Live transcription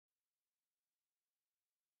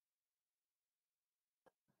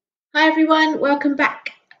Hi everyone, welcome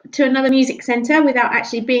back to another Music Centre without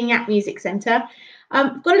actually being at Music Centre.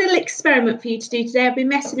 I've got a little experiment for you to do today. I've been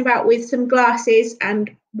messing about with some glasses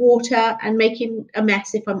and water and making a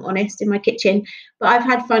mess, if I'm honest, in my kitchen, but I've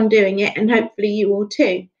had fun doing it and hopefully you will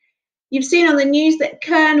too. You've seen on the news that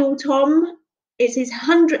Colonel Tom, it's his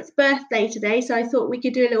 100th birthday today, so I thought we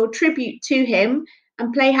could do a little tribute to him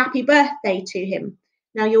and play happy birthday to him.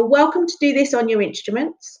 Now you're welcome to do this on your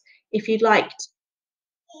instruments if you'd like.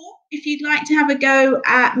 If you'd like to have a go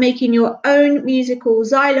at making your own musical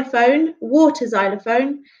xylophone, water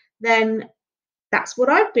xylophone, then that's what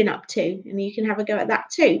I've been up to, and you can have a go at that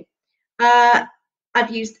too. I've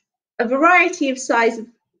used a variety of size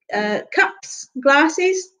of cups,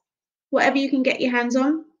 glasses, whatever you can get your hands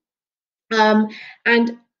on,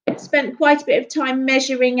 and spent quite a bit of time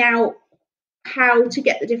measuring out how to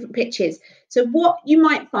get the different pitches. So what you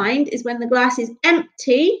might find is when the glass is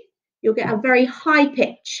empty, you'll get a very high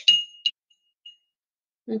pitch.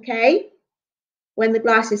 Okay, when the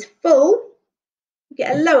glass is full, you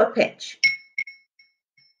get a lower pitch.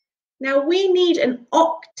 Now we need an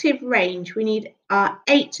octave range. We need our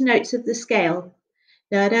 8 notes of the scale.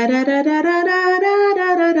 Da, da, da, da, da, da, da,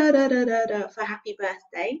 da, da, da, da, da, for happy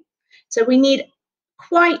birthday. So we need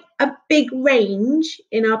quite a big range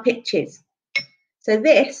in our pitches. So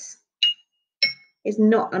this is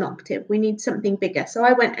not an octave. We need something bigger. So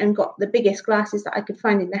I went and got the biggest glasses that I could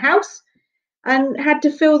find in the house and had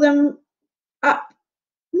to fill them up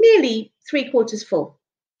nearly 3/4 full.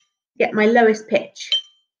 Get my lowest pitch.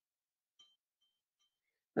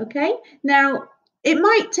 Okay, now it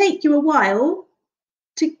might take you a while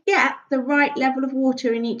to get the right level of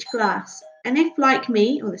water in each glass. And if, like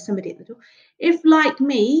me, oh, there's somebody at the door, if, like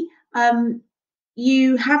me,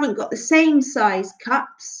 you haven't got the same size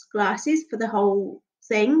cups, glasses for the whole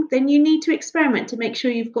thing, then you need to experiment to make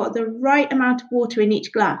sure you've got the right amount of water in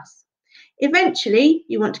each glass. Eventually,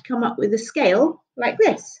 you want to come up with a scale like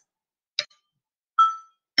this.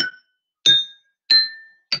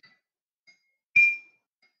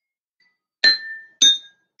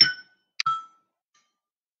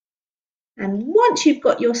 And once you've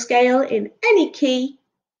got your scale in any key,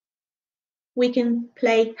 we can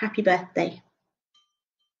play Happy Birthday.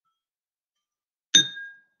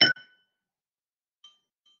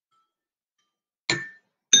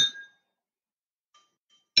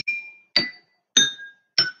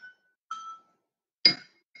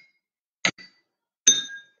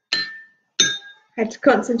 Had to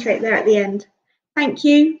concentrate there at the end. Thank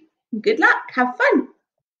you. Good luck. Have fun.